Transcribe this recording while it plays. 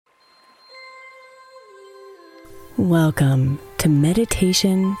Welcome to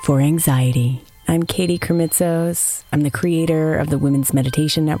Meditation for Anxiety. I'm Katie Kermitzos. I'm the creator of the Women's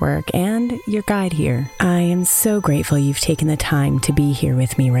Meditation Network and your guide here. I am so grateful you've taken the time to be here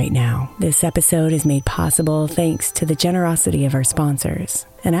with me right now. This episode is made possible thanks to the generosity of our sponsors.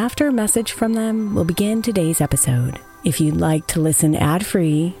 And after a message from them, we'll begin today's episode. If you'd like to listen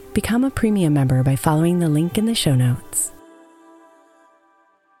ad-free, become a premium member by following the link in the show notes.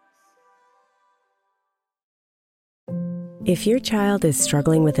 If your child is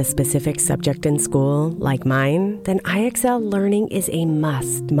struggling with a specific subject in school, like mine, then IXL Learning is a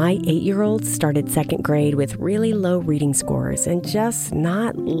must. My 8-year-old started second grade with really low reading scores and just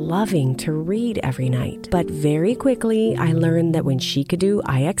not loving to read every night. But very quickly, I learned that when she could do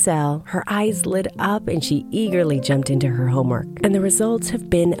IXL, her eyes lit up and she eagerly jumped into her homework. And the results have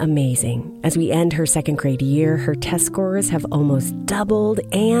been amazing. As we end her second grade year, her test scores have almost doubled,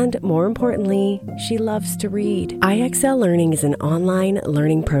 and more importantly, she loves to read. IXL Learning is an online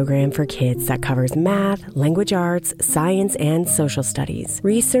learning program for kids that covers math, language arts, science, and social studies.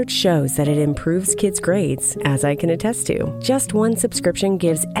 Research shows that it improves kids' grades, as I can attest to. Just one subscription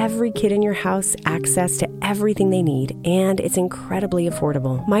gives every kid in your house access to everything they need, and it's incredibly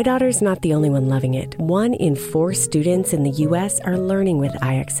affordable. My daughter's not the only one loving it. 1 in 4 students in the U.S. are learning with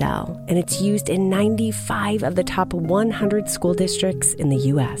IXL, and it's used in 95 of the top 100 school districts in the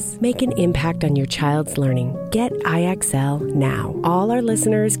U.S. Make an impact on your child's learning. Get IXL now. All our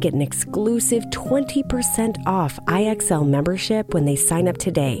listeners get an exclusive 20% off IXL membership when they sign up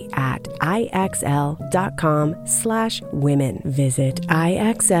today at IXL.com/women. Visit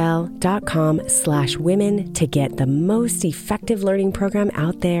IXL.com/women to get the most effective learning program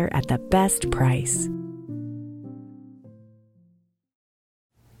out there at the best price.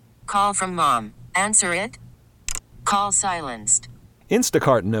 Call from mom. Answer it. Call silenced.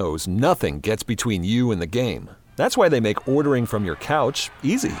 Instacart knows nothing gets between you and the game. That's why they make ordering from your couch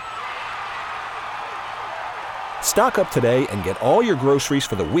easy. Stock up today and get all your groceries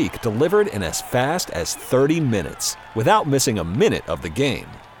for the week delivered in as fast as 30 minutes without missing a minute of the game.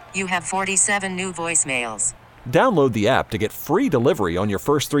 You have 47 new voicemails. Download the app to get free delivery on your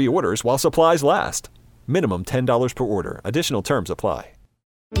first 3 orders while supplies last. Minimum $10 per order. Additional terms apply.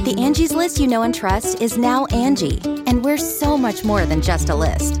 The Angie's List you know and trust is now Angie, and we're so much more than just a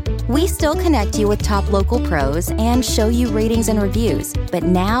list. We still connect you with top local pros and show you ratings and reviews, but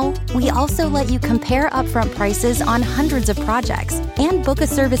now we also let you compare upfront prices on hundreds of projects and book a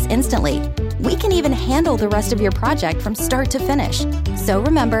service instantly. We can even handle the rest of your project from start to finish. So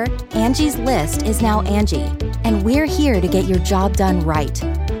remember, Angie's List is now Angie, and we're here to get your job done right.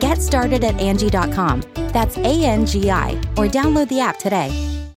 Get started at Angie.com. That's ANGI, or download the app today.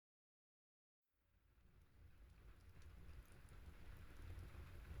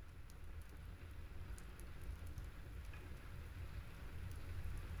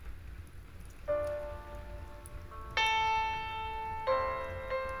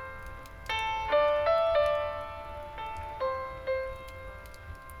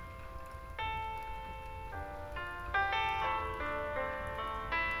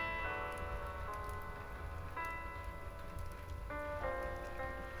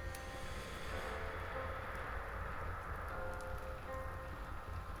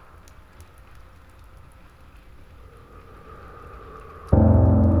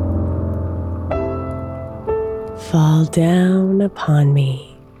 Fall down upon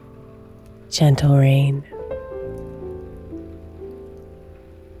me, gentle rain,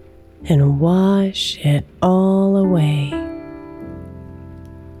 and wash it all away.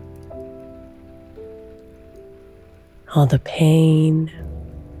 All the pain,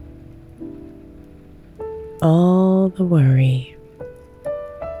 all the worry,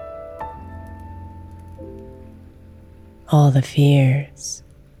 all the fears.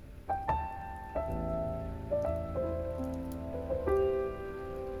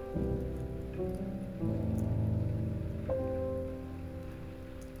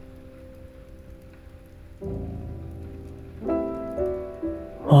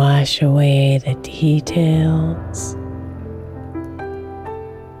 Wash away the details,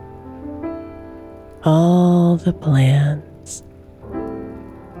 all the plans,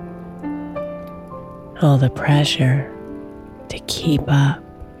 all the pressure to keep up.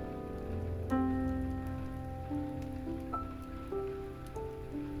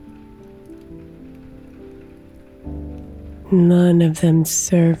 None of them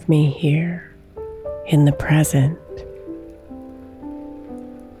serve me here in the present.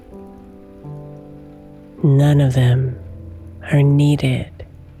 None of them are needed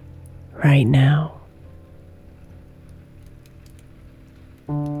right now.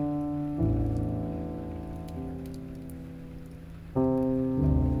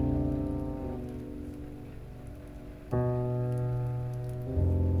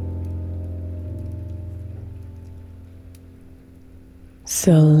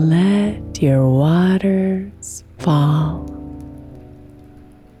 So let your waters fall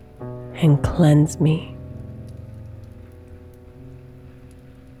and cleanse me.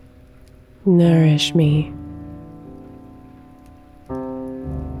 Nourish me.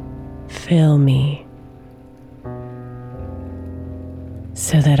 Fill me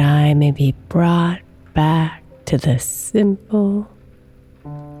so that I may be brought back to the simple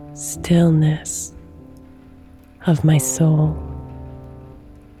stillness of my soul.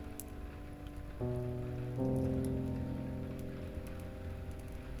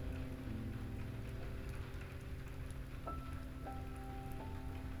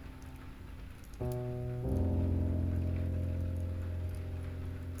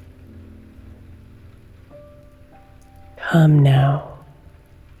 Come now,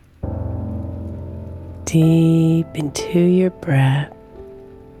 deep into your breath.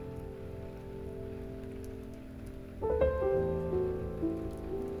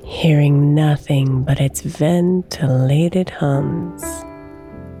 Hearing nothing but its ventilated hums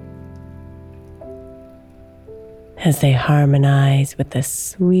as they harmonize with the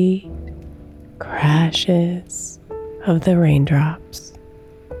sweet crashes of the raindrops.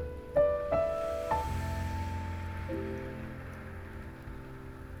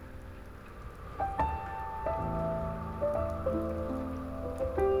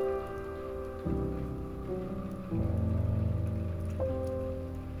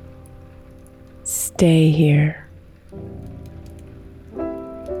 Stay here.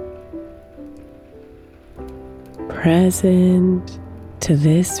 Present to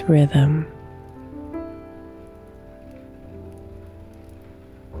this rhythm,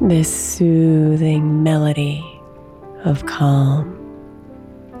 this soothing melody of calm,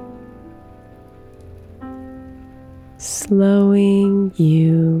 slowing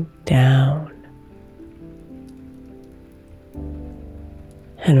you down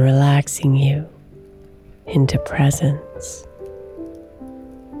and relaxing you into presence.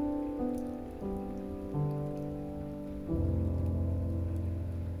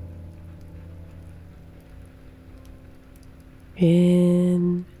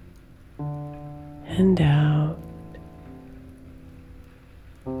 In and out,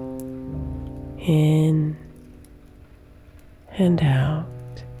 in and out.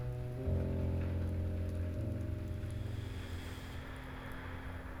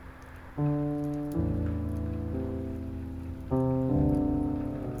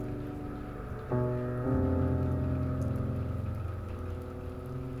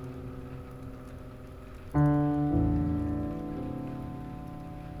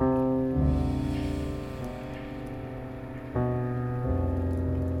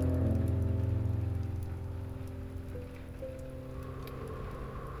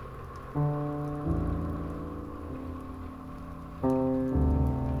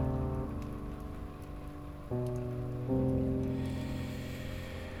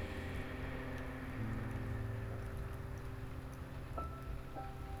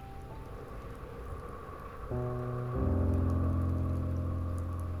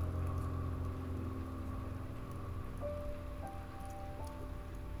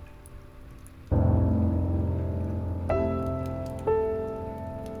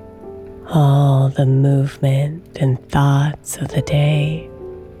 All the movement and thoughts of the day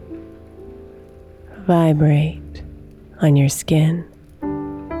vibrate on your skin.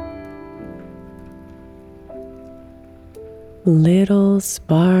 Little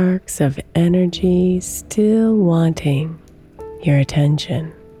sparks of energy still wanting your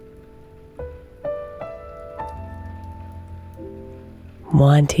attention.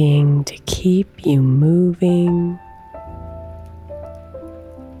 Wanting to keep you moving,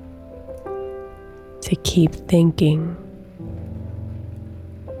 to keep thinking,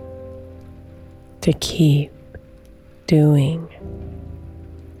 to keep doing,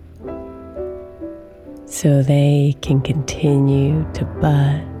 so they can continue to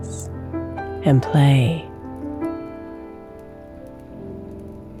buzz and play.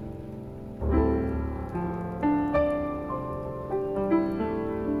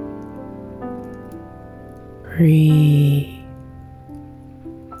 Breathe.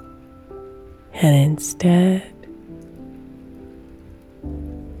 And instead,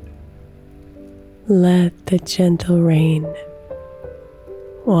 let the gentle rain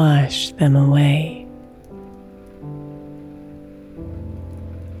wash them away.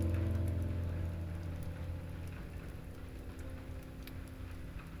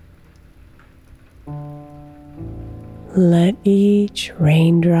 Let each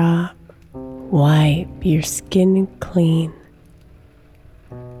raindrop wipe your skin clean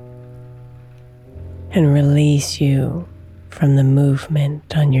and release you from the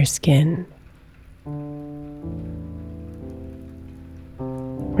movement on your skin.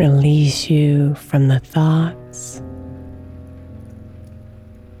 Release you from the thoughts.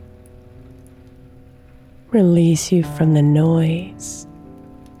 Release you from the noise.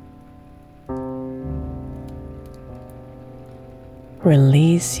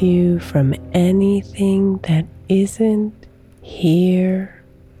 Release you from anything that isn't here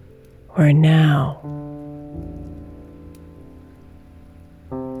or now.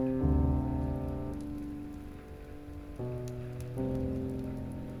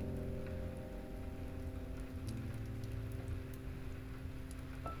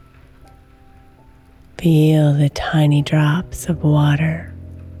 Feel the tiny drops of water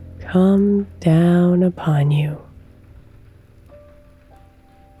come down upon you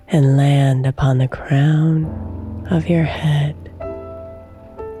and land upon the crown of your head.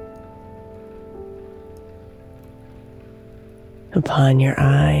 Upon your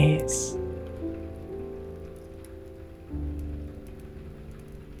eyes,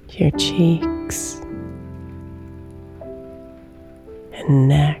 your cheeks and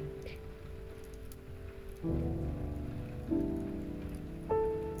neck.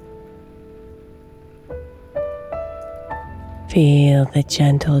 Feel the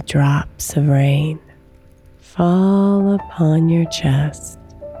gentle drops of rain fall upon your chest,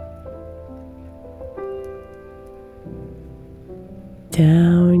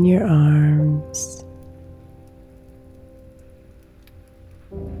 down your arms,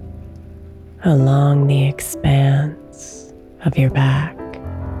 along the expanse of your back,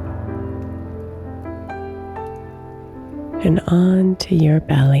 and onto your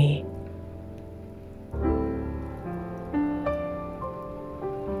belly.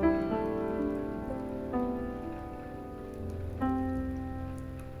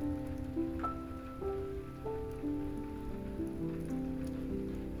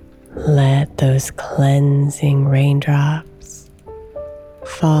 Let those cleansing raindrops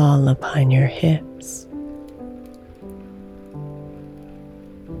fall upon your hips,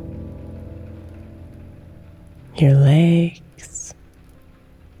 your legs,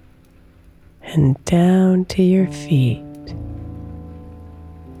 and down to your feet.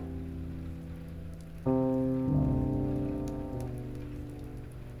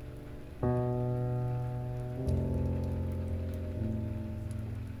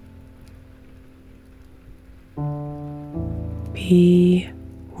 Be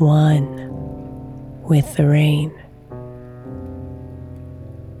one with the rain.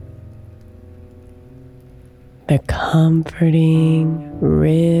 The comforting,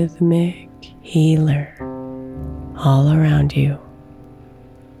 rhythmic healer all around you.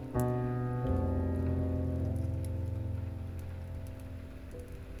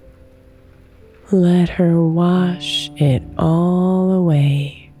 Let her wash it all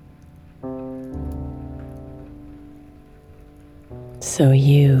away, so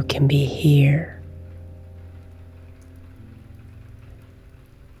you can be here.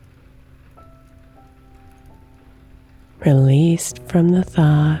 Released from the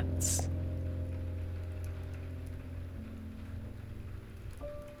thoughts,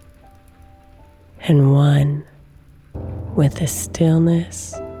 and one with the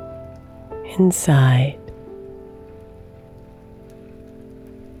stillness inside.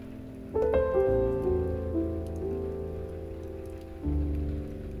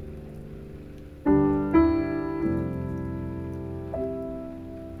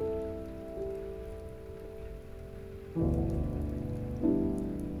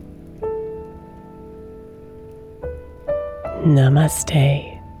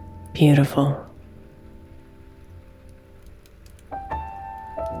 Namaste, beautiful.